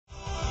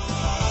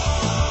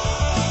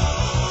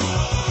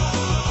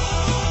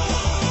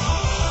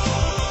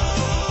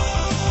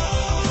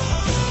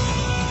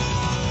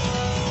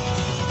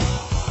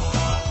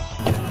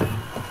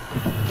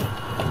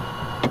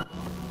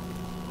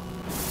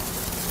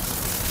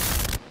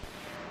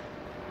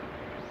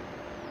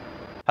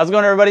How's it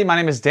going, everybody? My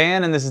name is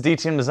Dan and this is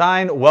DTM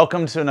Design.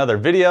 Welcome to another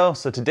video.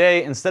 So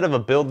today, instead of a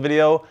build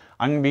video,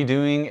 I'm going to be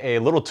doing a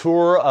little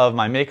tour of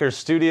my maker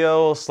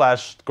studio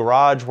slash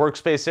garage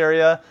workspace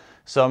area.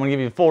 So I'm going to give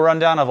you a full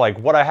rundown of like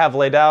what I have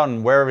laid out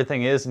and where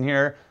everything is in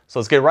here. So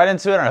let's get right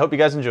into it and I hope you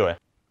guys enjoy. All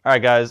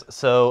right, guys.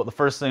 So the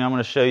first thing I'm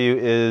going to show you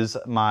is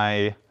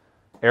my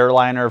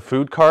airliner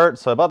food cart.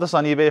 So I bought this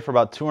on eBay for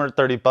about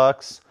 230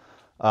 bucks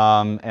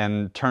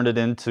and turned it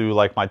into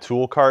like my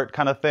tool cart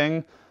kind of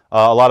thing.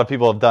 A lot of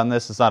people have done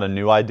this. It's not a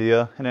new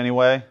idea in any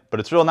way,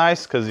 but it's real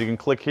nice because you can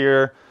click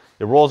here.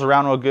 It rolls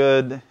around real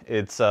good.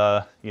 It's,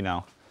 you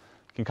know,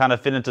 can kind of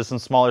fit into some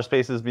smaller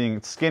spaces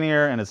being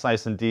skinnier, and it's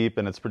nice and deep,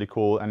 and it's pretty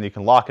cool, and you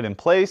can lock it in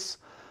place.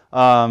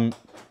 So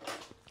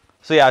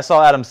yeah, I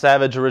saw Adam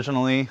Savage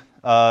originally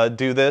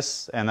do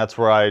this, and that's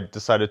where I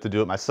decided to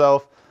do it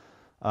myself.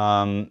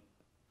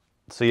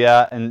 So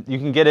yeah, and you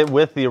can get it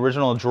with the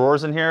original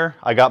drawers in here.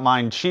 I got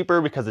mine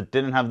cheaper because it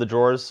didn't have the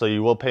drawers, so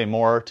you will pay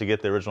more to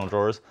get the original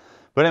drawers.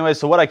 But anyway,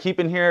 so what I keep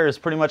in here is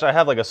pretty much I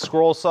have like a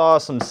scroll saw,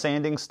 some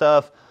sanding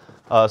stuff,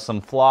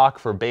 some flock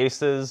for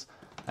bases,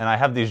 and I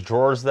have these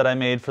drawers that I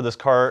made for this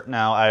cart.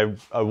 Now,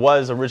 I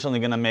was originally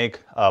going to make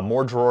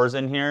more drawers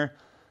in here.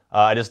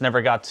 I just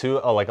never got to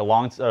like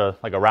around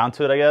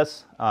to it, I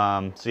guess.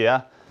 So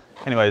yeah.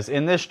 Anyways,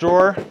 in this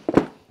drawer,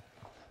 make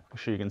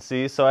sure you can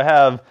see. So I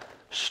have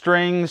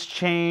strings,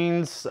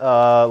 chains,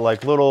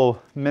 like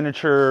little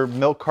miniature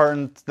milk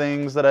carton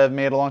things that I've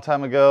made a long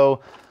time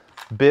ago,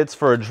 bits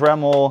for a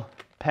Dremel,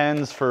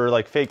 pens for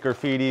like fake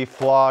graffiti,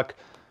 flock,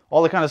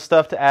 all the kind of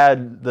stuff to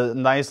add the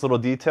nice little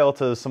detail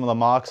to some of the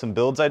mocks and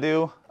builds I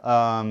do.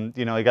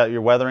 You know, you got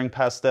your weathering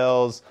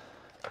pastels,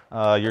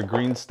 your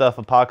green stuff,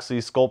 epoxy,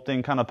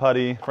 sculpting kind of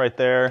putty right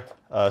there,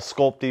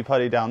 Sculpty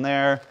putty down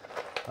there,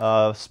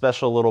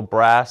 special little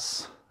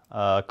brass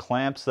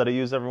clamps that I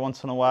use every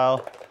once in a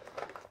while.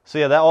 So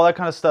yeah, all that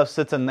kind of stuff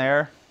sits in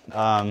there.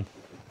 So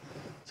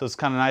it's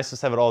kind of nice to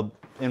have it all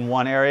in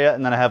one area.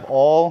 And then I have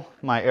all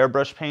my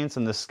airbrush paints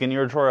in this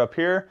skinnier drawer up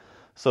here.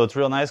 So it's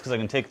real nice because I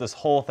can take this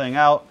whole thing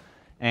out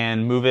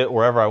and move it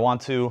wherever I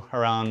want to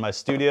around my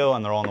studio,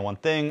 and they're all in the one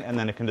thing, and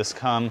then it can just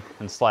come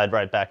and slide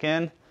right back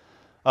in.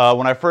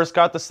 When I first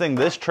got this thing,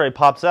 this tray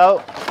pops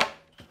out.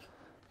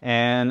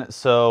 And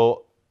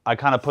so I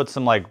kind of put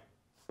some like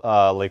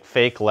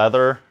fake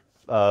leather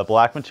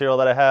black material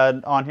that I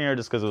had on here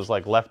just because it was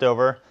like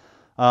leftover.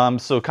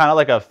 So kind of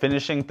like a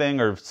finishing thing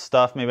or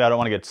stuff. Maybe I don't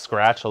want to get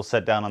scratched. I'll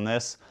set down on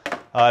this.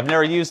 I've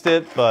never used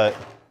it, but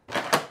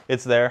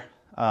it's there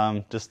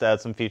just to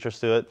add some features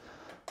to it.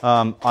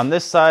 On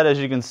this side, as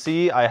you can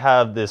see, I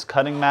have this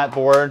cutting mat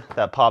board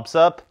that pops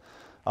up.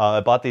 I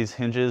bought these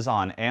hinges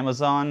on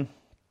Amazon.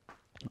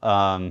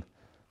 So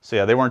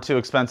yeah, they weren't too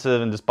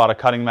expensive, and just bought a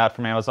cutting mat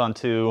from Amazon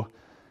too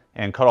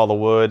and cut all the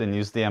wood and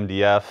used the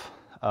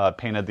MDF.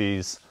 Painted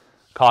these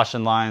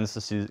caution lines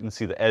so you can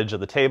see the edge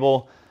of the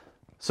table.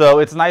 So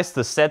it's nice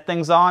to set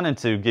things on and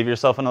to give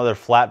yourself another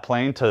flat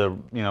plane to,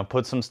 you know,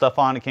 put some stuff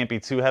on. It can't be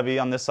too heavy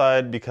on this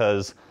side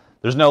because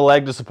there's no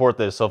leg to support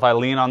this. So if I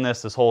lean on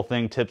this whole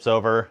thing tips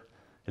over.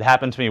 It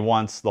happened to me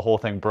once. The whole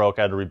thing broke.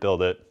 I had to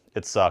rebuild it.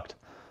 It sucked.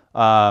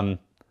 So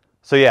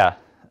yeah.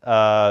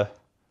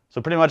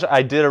 So pretty much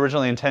I did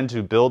originally intend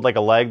to build like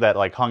a leg that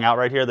like hung out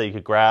right here that you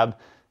could grab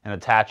and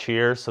attach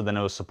here so then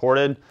it was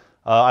supported.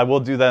 I will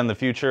do that in the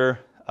future.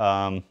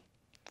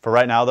 For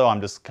right now though,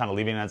 I'm just kind of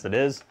leaving it as it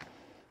is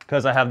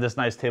because I have this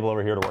nice table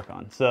over here to work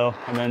on. So,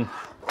 and then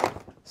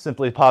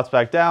simply pops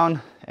back down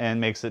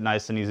and makes it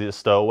nice and easy to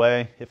stow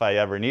away if I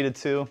ever needed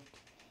to.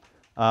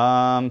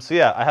 So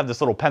yeah, I have this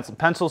little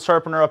pencil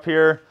sharpener up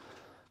here.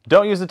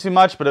 Don't use it too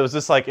much, but it was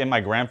just like in my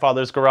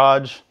grandfather's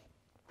garage.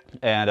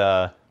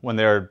 And when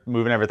they were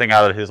moving everything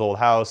out of his old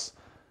house,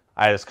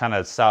 I just kind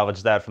of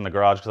salvaged that from the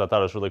garage because I thought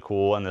it was really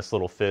cool. And this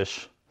little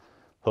fish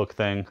hook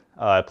thing,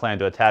 I plan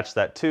to attach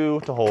that to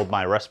hold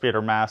my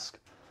respirator mask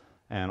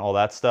and all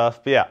that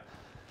stuff. But yeah.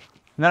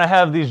 And then I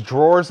have these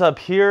drawers up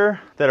here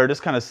that are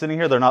just kind of sitting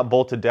here. They're not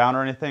bolted down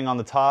or anything on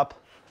the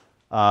top.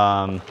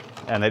 And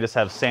they just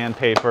have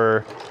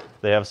sandpaper.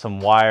 They have some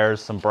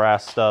wires, some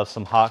brass stuff,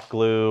 some hot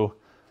glue,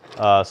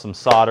 some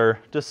solder,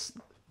 just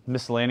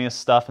miscellaneous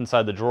stuff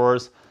inside the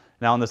drawers.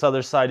 Now on this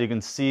other side, you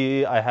can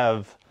see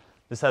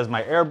this has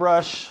my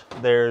airbrush.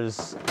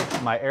 There's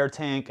my air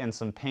tank and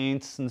some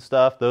paints and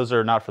stuff. Those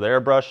are not for the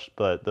airbrush,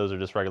 but those are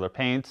just regular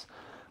paints.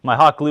 My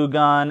hot glue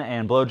gun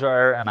and blow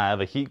dryer, and I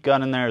have a heat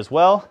gun in there as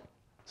well.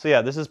 So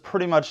yeah, this is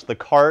pretty much the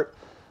cart.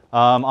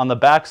 On the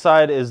back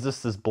side is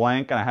just this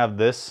blank, and I have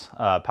this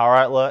power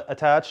outlet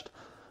attached.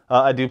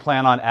 I do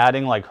plan on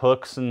adding like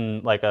hooks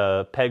and like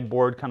a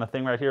pegboard kind of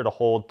thing right here to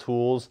hold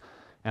tools.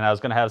 And I was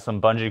gonna have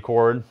some bungee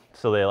cord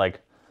so they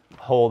like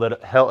hold it,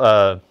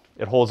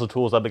 it holds the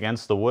tools up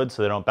against the wood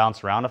so they don't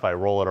bounce around if I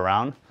roll it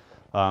around.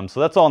 So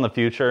that's all in the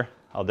future.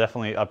 I'll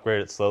definitely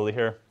upgrade it slowly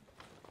here.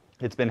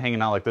 It's been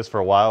hanging out like this for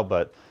a while,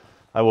 but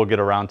I will get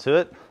around to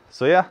it.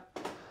 So yeah,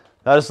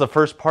 that is the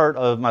first part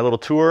of my little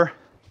tour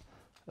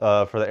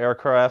for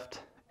the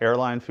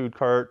airline food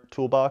cart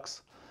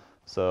toolbox.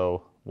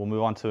 So we'll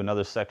move on to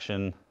another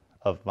section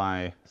of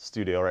my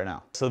studio right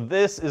now. So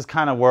this is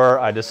kind of where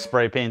I just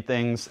spray paint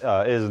things.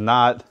 It is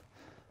not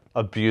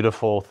a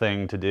beautiful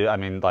thing to do. I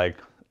mean, like,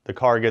 the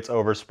car gets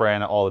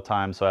overspraying it all the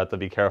time, so I have to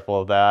be careful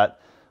of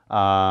that.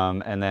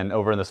 And then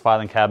over in this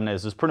filing cabinet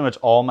is just pretty much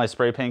all my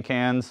spray paint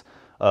cans,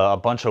 a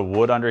bunch of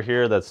wood under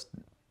here that's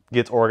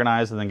gets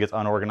organized and then gets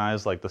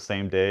unorganized like the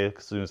same day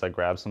as soon as I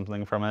grab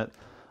something from it.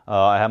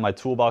 I have my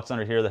toolbox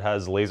under here that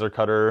has laser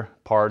cutter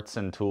parts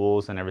and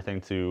tools and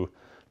everything to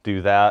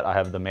do that. I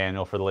have the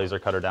manual for the laser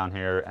cutter down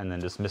here, and then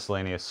just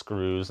miscellaneous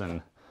screws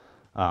and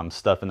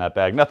stuff in that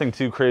bag. Nothing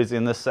too crazy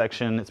in this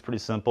section. It's pretty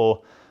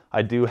simple.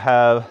 I do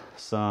have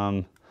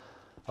some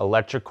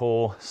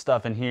electrical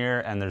stuff in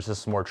here, and there's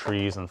just some more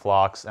trees and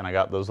flocks, and I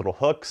got those little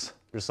hooks.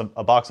 There's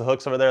a box of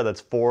hooks over there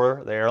that's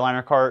for the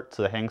airliner cart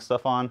to hang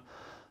stuff on.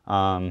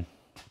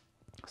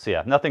 So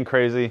yeah, nothing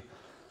crazy.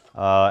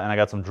 And I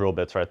got some drill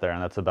bits right there,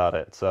 and that's about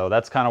it. So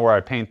that's kind of where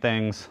I paint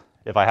things.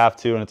 If I have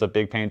to and it's a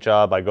big paint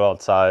job, I go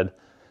outside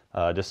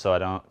just so I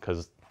don't,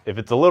 because if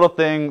it's a little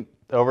thing,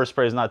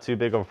 overspray is not too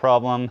big of a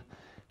problem.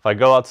 If I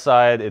go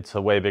outside, it's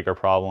a way bigger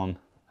problem,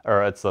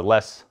 or it's a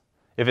less,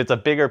 if it's a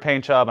bigger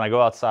paint job and I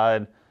go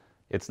outside,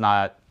 it's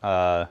not,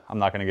 I'm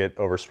not going to get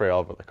overspray all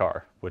over the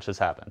car, which has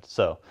happened.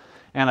 So,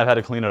 and I've had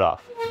to clean it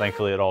off.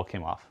 Thankfully, it all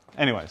came off.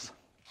 Anyways,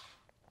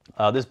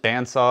 this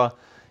bandsaw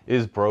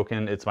is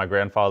broken. It's my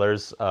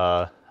grandfather's.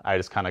 I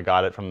just kind of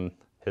got it from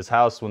his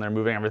house when they're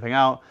moving everything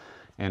out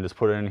and just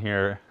put it in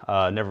here.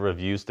 Never have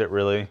used it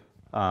really,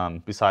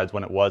 besides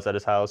when it was at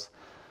his house,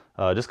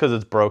 just because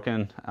it's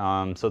broken.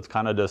 So it's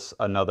kind of just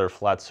another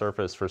flat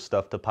surface for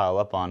stuff to pile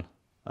up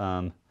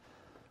on,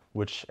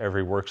 which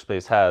every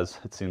workspace has,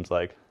 it seems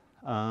like.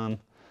 So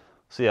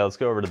yeah, let's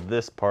go over to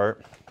this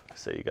part.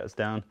 Set you guys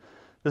down.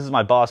 This is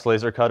my Boss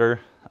laser cutter.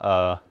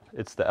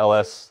 It's the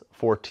LS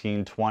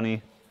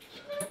 1420.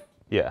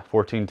 Yeah,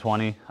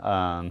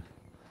 1420.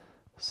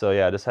 So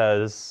yeah, this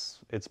has,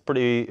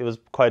 it was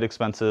quite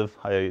expensive.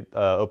 I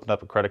opened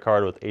up a credit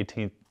card with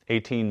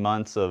 18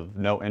 months of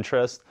no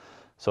interest,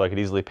 so I could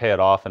easily pay it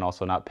off and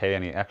also not pay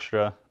any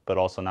extra, but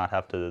also not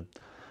have to,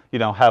 you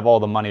know, have all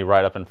the money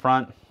right up in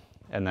front.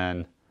 And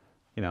then,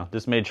 you know,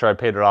 just made sure I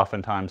paid it off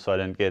in time so I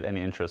didn't get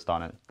any interest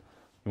on it.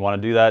 You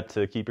want to do that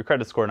to keep your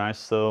credit score nice,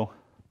 so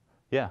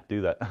yeah,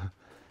 do that.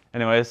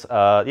 Anyways,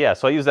 yeah,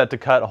 so I use that to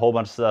cut a whole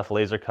bunch of stuff,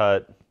 laser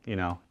cut, you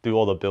know, do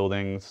all the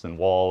buildings and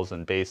walls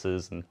and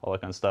bases and all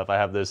that kind of stuff. I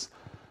have this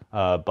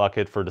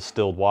bucket for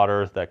distilled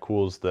water that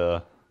cools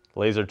the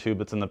laser tube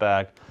that's in the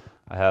back.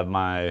 I have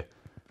my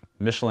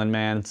Michelin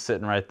Man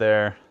sitting right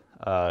there.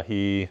 I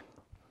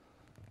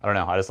don't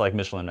know, I just like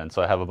Michelin Men,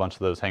 so I have a bunch of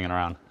those hanging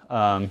around.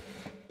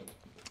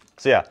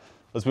 So yeah,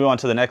 let's move on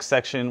to the next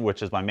section,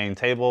 which is my main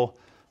table,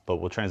 but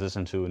we'll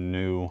transition to a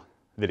new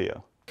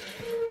video.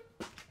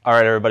 All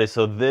right, everybody,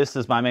 so this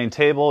is my main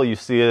table. You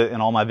see it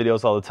in all my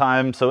videos all the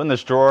time. So in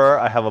this drawer,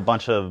 I have a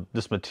bunch of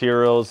just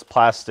materials,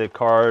 plastic,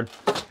 card,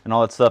 and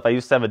all that stuff. I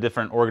used to have a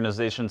different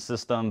organization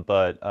system,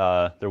 but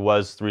there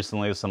was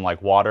recently some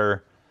like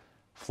water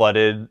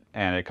flooded,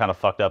 and it kind of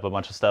fucked up a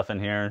bunch of stuff in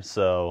here.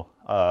 So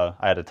I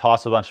had to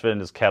toss a bunch of it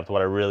and just kept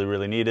what I really,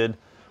 really needed,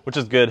 which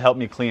is good, helped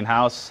me clean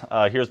house.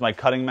 Here's my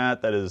cutting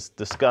mat that is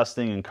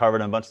disgusting and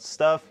covered in a bunch of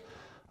stuff.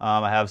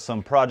 I have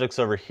some projects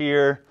over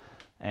here.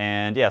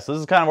 And yeah, so this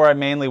is kind of where I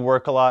mainly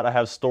work a lot. I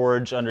have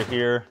storage under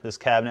here. This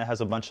cabinet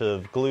has a bunch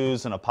of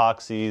glues and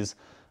epoxies,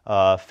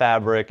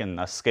 fabric and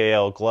a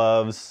scale,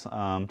 gloves,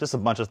 just a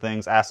bunch of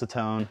things,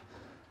 acetone.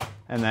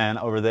 And then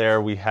over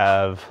there we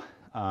have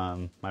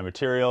my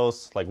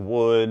materials like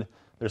wood.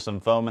 There's some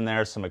foam in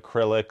there, some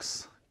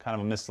acrylics,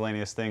 kind of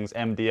miscellaneous things,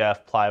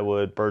 MDF,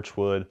 plywood,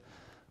 birchwood,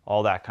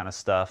 all that kind of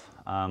stuff.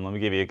 Let me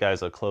give you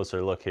guys a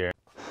closer look here.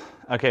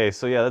 Okay,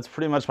 so yeah, that's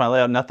pretty much my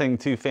layout. Nothing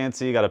too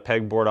fancy. Got a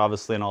pegboard,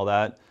 obviously, and all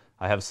that.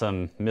 I have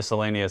some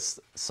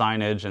miscellaneous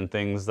signage and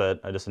things that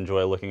I just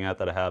enjoy looking at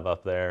that I have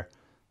up there.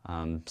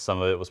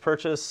 Some of it was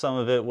purchased, some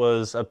of it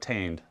was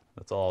obtained.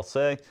 That's all I'll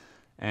say.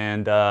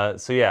 And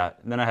so yeah,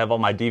 then I have all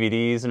my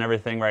DVDs and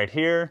everything right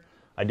here.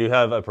 I do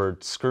have a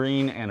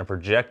screen and a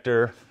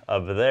projector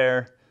over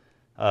there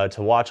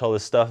to watch all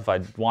this stuff if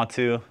I want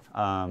to.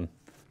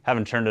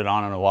 Haven't turned it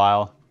on in a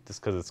while just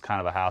because it's kind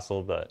of a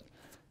hassle, but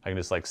I can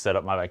just like set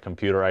up my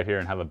computer right here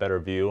and have a better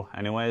view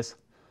anyways.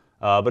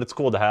 But it's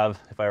cool to have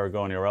if I ever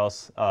go anywhere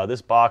else.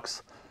 This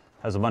box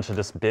has a bunch of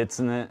just bits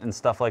in it and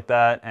stuff like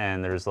that,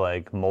 and there's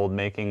like mold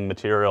making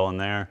material in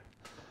there.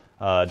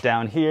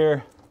 Down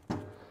here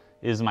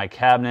is my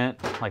cabinet,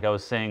 like I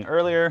was saying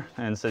earlier,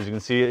 and so as you can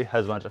see, it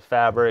has a bunch of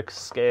fabric,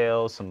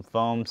 scales, some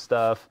foam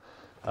stuff,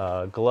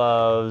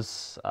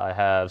 gloves. I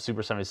have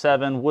Super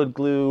 77, wood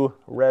glue,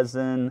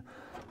 resin.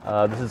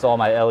 This is all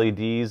my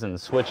LEDs and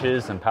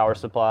switches and power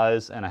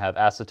supplies, and I have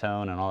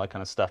acetone and all that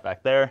kind of stuff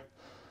back there.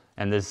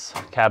 And this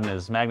cabinet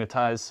is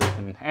magnetized, so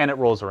and it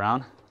rolls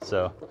around,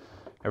 so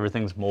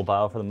everything's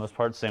mobile for the most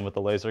part. Same with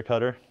the laser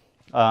cutter.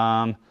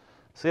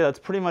 So yeah, that's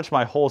pretty much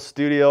my whole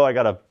studio. I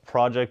got a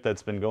project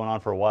that's been going on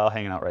for a while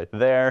hanging out right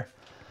there.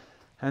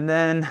 And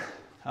then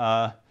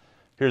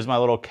here's my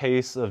little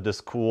case of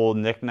just cool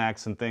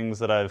knickknacks and things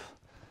that I've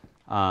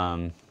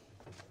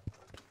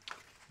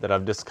that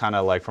I've just kind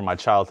of like from my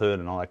childhood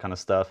and all that kind of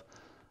stuff.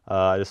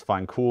 I just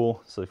find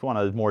cool. So if you want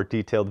a more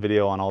detailed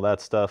video on all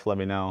that stuff, let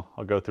me know.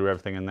 I'll go through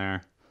everything in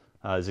there.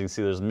 As you can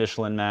see, there's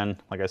Michelin Man,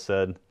 like I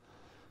said.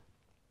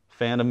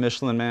 Fan of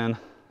Michelin Man.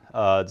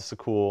 Just a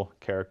cool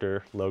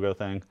character logo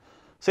thing.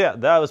 So yeah,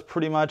 that was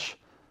pretty much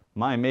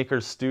my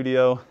maker's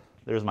studio.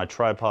 There's my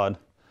tripod.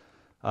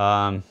 So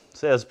yeah,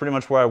 that's pretty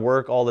much where I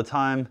work all the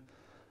time.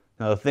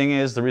 Now the thing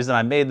is, the reason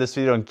I made this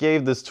video and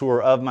gave this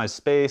tour of my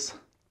space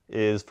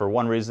is for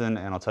one reason,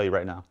 and I'll tell you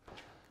right now.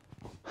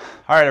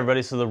 All right,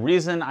 everybody, so the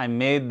reason I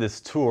made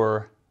this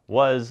tour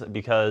was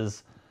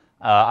because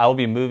I will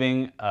be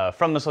moving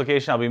from this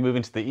location. I'll be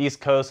moving to the East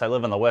Coast. I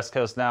live on the West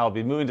Coast now. I'll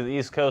be moving to the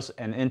East Coast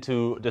and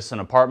into just an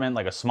apartment,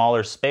 like a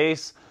smaller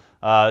space.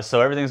 So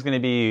everything's gonna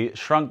be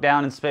shrunk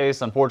down in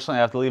space. Unfortunately,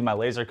 I have to leave my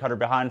laser cutter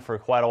behind for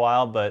quite a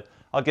while, but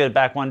I'll get it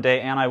back one day,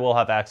 and I will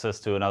have access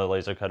to another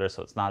laser cutter,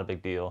 so it's not a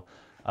big deal.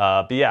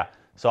 But yeah,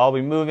 so I'll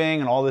be moving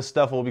and all this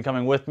stuff will be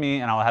coming with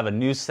me, and I'll have a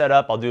new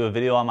setup. I'll do a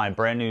video on my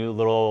brand new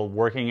little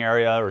working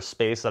area or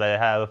space that I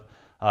have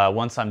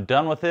once I'm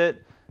done with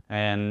it.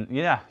 And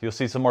yeah, you'll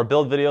see some more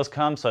build videos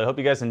come, so I hope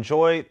you guys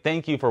enjoy.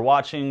 Thank you for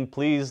watching.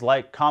 Please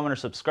like, comment, or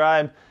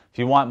subscribe. If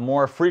you want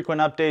more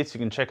frequent updates, you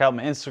can check out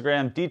my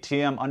Instagram,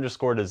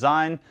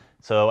 DTM_design.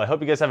 So I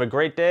hope you guys have a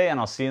great day, and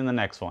I'll see you in the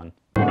next one.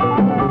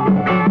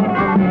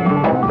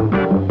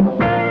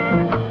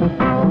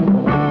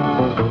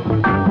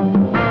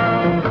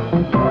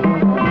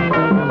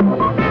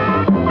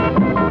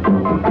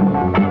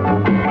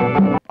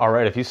 All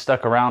right, if you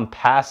stuck around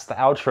past the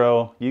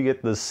outro, you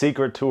get the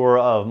secret tour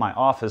of my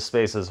office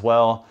space as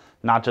well,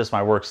 not just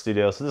my work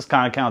studio. So this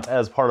kind of counts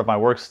as part of my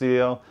work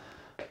studio.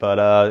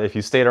 But if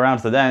you stayed around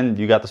to the end,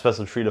 you got the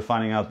special treat of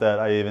finding out that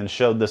I even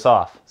showed this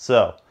off.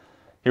 So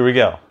here we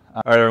go.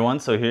 All right, everyone,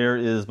 so here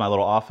is my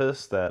little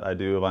office that I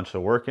do a bunch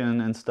of work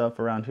in and stuff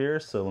around here.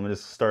 So let me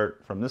just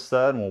start from this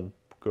side and we'll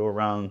go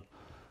around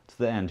to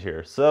the end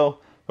here. So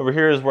over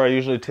here is where I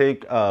usually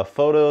take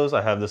photos.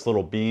 I have this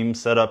little beam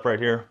set up right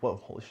here.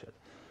 Whoa, holy shit.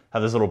 I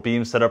have this little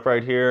beam set up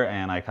right here,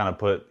 and I kind of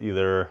put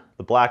either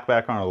the black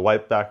background or the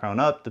white background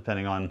up,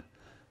 depending on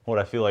what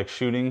I feel like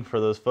shooting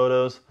for those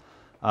photos.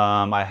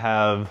 I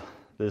have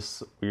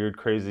this weird,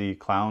 crazy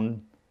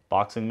clown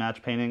boxing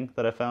match painting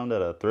that I found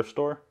at a thrift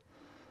store.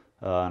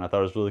 And I thought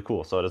it was really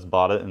cool, so I just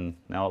bought it, and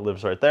now it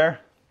lives right there.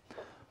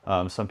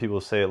 Some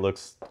people say it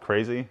looks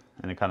crazy,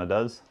 and it kind of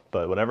does,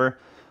 but whatever.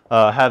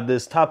 I have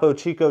this Topo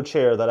Chico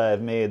chair that I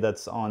have made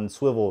that's on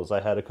swivels. I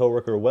had a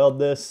coworker weld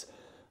this.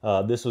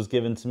 This was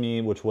given to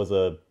me, which was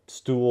a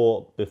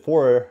stool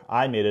before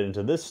I made it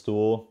into this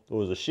stool. It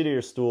was a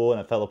shittier stool and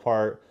it fell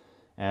apart.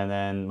 And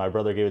then my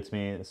brother gave it to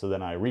me. So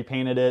then I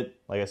repainted it.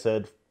 Like I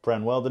said,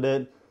 friend welded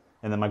it.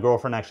 And then my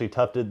girlfriend actually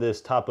tufted this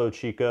Topo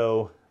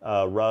Chico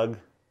rug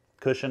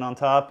cushion on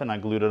top, and I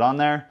glued it on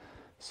there.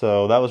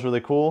 So that was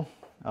really cool.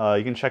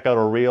 You can check out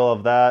a reel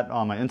of that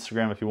on my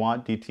Instagram if you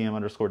want,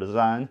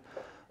 DTM_design.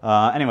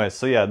 Anyways,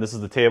 so yeah, this is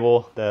the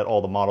table that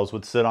all the models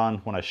would sit on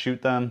when I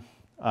shoot them.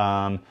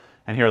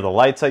 And here are the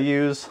lights I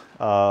use,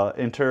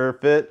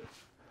 Interfit,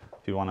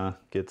 if you want to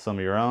get some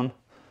of your own.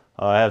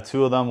 I have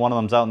two of them. One of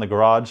them's out in the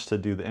garage to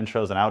do the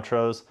intros and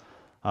outros.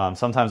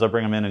 Sometimes I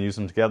bring them in and use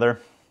them together.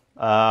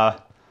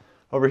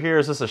 Over here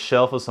is just a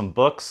shelf with some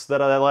books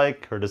that I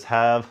like or just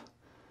have.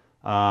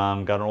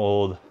 Got an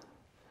old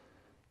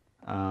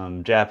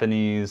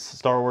Japanese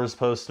Star Wars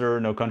poster,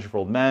 No Country for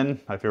Old Men,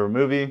 my favorite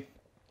movie.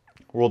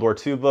 World War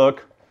II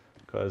book,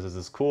 because this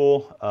is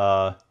cool.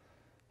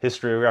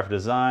 History of graphic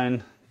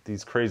design.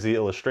 These crazy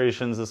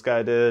illustrations this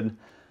guy did,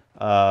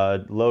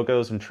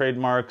 logos and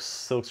trademarks,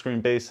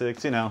 silkscreen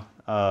basics, you know,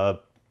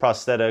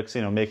 prosthetics,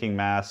 you know, making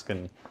masks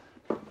and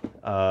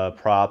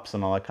props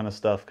and all that kind of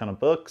stuff, kind of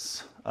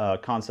books,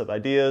 concept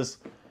ideas.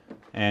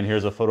 And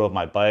here's a photo of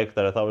my bike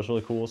that I thought was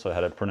really cool, so I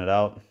had it printed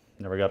out.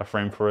 Never got a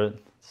frame for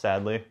it,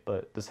 sadly,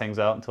 but this hangs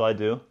out until I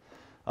do.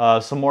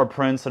 Some more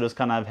prints that just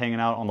kind of hanging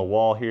out on the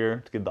wall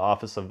here to give the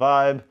office a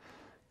vibe.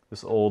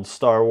 This old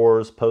Star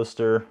Wars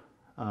poster.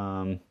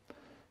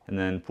 And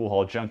then Pool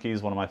Hall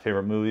Junkies, one of my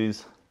favorite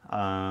movies.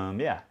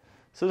 Yeah,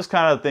 so just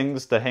kind of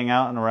things to hang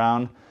out and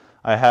around.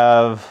 I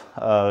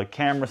have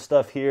camera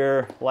stuff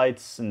here,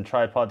 lights and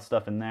tripod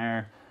stuff in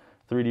there,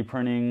 3D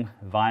printing,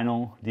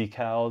 vinyl,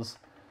 decals,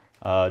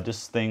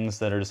 just things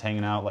that are just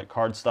hanging out like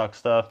cardstock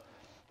stuff.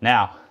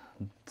 Now,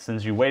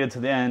 since you waited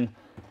to the end,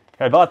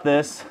 I bought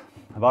this.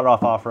 I bought it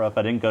off OfferUp.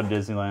 I didn't go to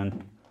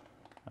Disneyland.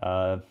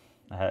 I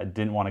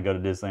didn't want to go to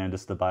Disneyland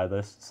just to buy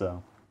this,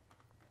 so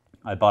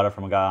I bought it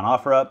from a guy on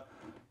OfferUp.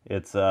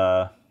 It's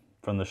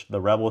from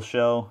the Rebels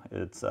show.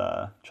 It's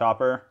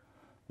Chopper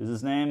is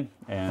his name,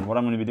 and what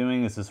I'm going to be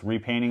doing is just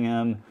repainting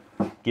him,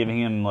 giving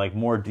him like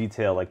more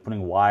detail, like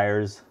putting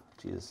wires.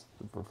 Jeez,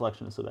 the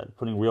reflection is so bad.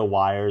 Putting real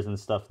wires and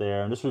stuff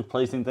there, and just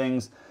replacing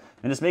things,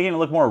 and just making it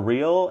look more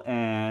real,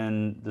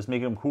 and just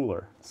making him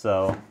cooler.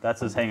 So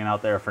that's just hanging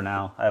out there for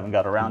now. I haven't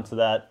got around to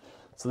that.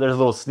 So there's a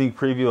little sneak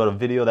preview of a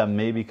video that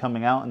may be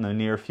coming out in the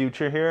near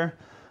future here.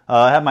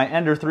 I have my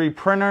Ender 3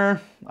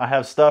 printer. I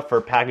have stuff for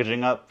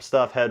packaging up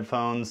stuff,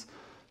 headphones,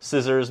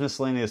 scissors,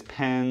 miscellaneous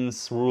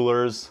pens,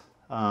 rulers,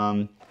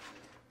 I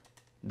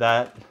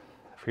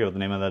forget what the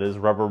name of that is,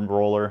 rubber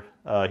roller.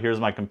 Here's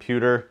my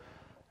computer,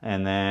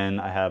 and then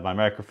I have my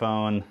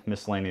microphone,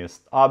 miscellaneous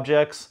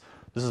objects.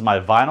 This is my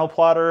vinyl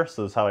plotter,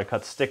 so this is how I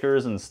cut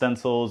stickers and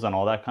stencils and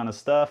all that kind of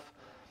stuff.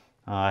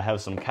 I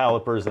have some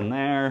calipers in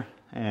there,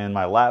 and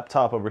my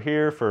laptop over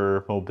here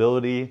for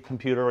mobility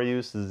computer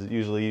use. This is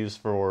usually used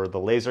for the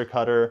laser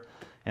cutter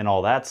and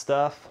all that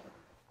stuff.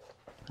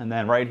 And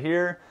then right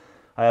here,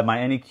 I have my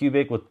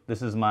Anycubic with,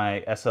 this is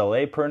my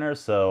SLA printer,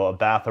 so a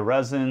bath of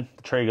resin,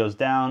 the tray goes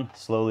down,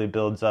 slowly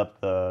builds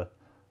up the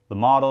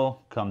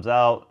model, comes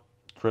out,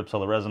 drips all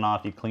the resin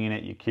off, you clean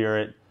it, you cure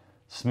it,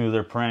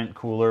 smoother print,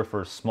 cooler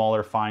for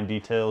smaller fine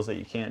details that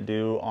you can't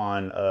do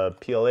on a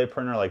PLA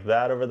printer like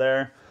that over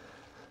there.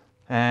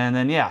 And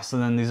then yeah, so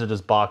then these are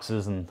just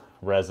boxes and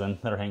resin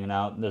that are hanging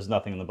out. There's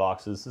nothing in the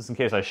boxes, just in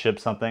case I ship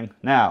something.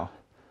 Now,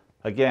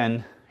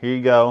 again, here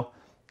you go,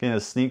 getting a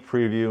sneak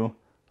preview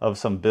of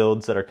some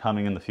builds that are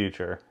coming in the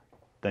future.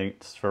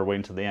 Thanks for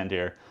waiting to the end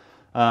here.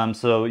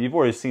 So you've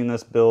already seen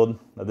this build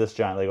of this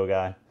giant Lego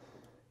guy,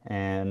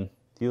 and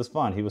he was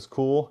fun, he was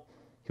cool.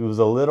 He was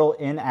a little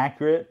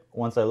inaccurate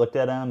once I looked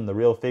at him, the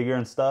real figure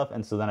and stuff,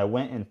 and so then I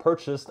went and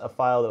purchased a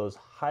file that was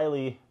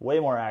way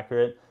more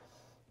accurate,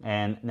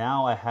 and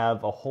now I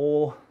have a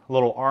whole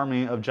little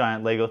army of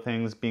giant Lego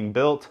things being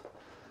built.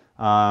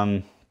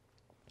 So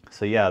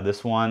yeah,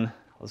 this one,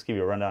 let's give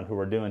you a rundown of who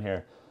we're doing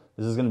here.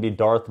 This is going to be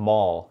Darth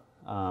Maul.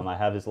 I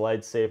have his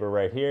lightsaber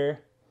right here.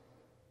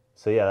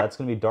 So yeah, that's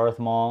going to be Darth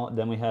Maul.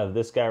 Then we have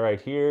this guy right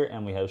here,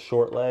 and we have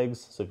short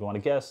legs. So if you want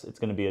to guess, it's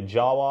going to be a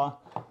Jawa.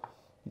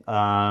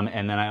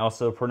 And then I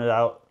also printed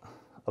out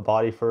a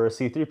body for a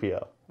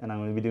C-3PO, and I'm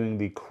going to be doing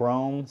the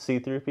chrome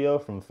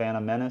C-3PO from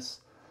Phantom Menace.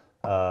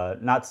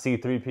 Not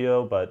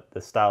C-3PO, but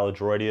the style of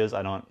droid he is.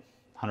 I don't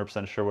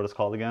 100% sure what it's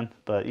called again,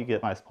 but you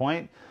get my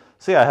point.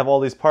 So yeah, I have all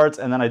these parts,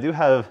 and then I do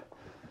have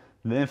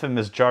the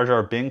infamous Jar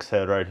Jar Binks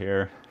head right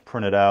here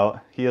printed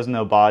out. He has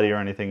no body or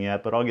anything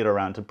yet, but I'll get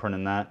around to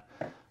printing that.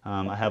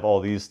 I have all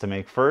these to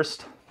make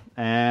first,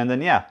 and then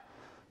yeah,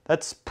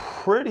 that's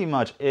pretty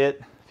much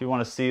it. If you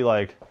want to see,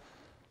 like,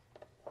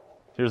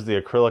 here's the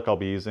acrylic I'll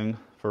be using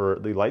for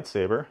the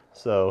lightsaber.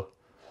 So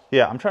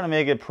yeah, I'm trying to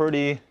make it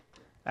pretty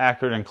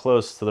accurate and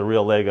close to the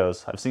real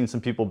Legos. I've seen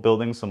some people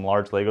building some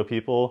large Lego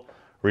people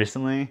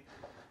recently,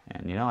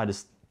 and you know, I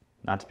just,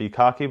 not to be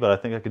cocky, but I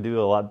think I could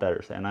do a lot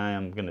better, and I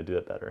am going to do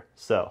it better.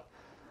 So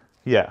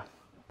yeah,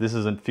 this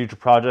is a future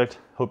project.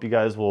 Hope you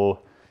guys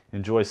will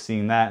enjoy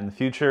seeing that in the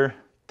future.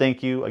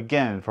 Thank you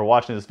again for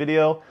watching this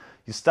video.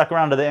 You stuck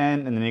around to the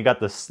end, and then you got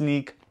the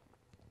sneak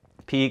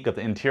peek of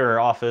the interior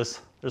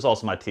office. There's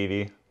also my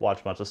TV.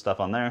 Watch a bunch of stuff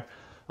on there.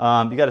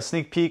 You got a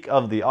sneak peek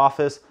of the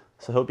office,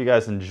 so hope you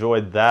guys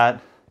enjoyed that.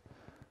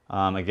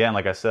 Again,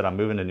 like I said, I'm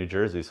moving to New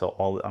Jersey, so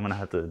I'm gonna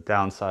have to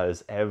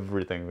downsize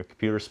everything. The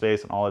computer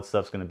space and all that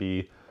stuff's gonna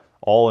be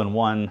all in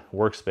one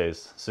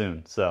workspace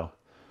soon. So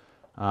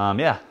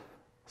yeah,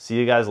 see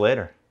you guys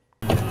later.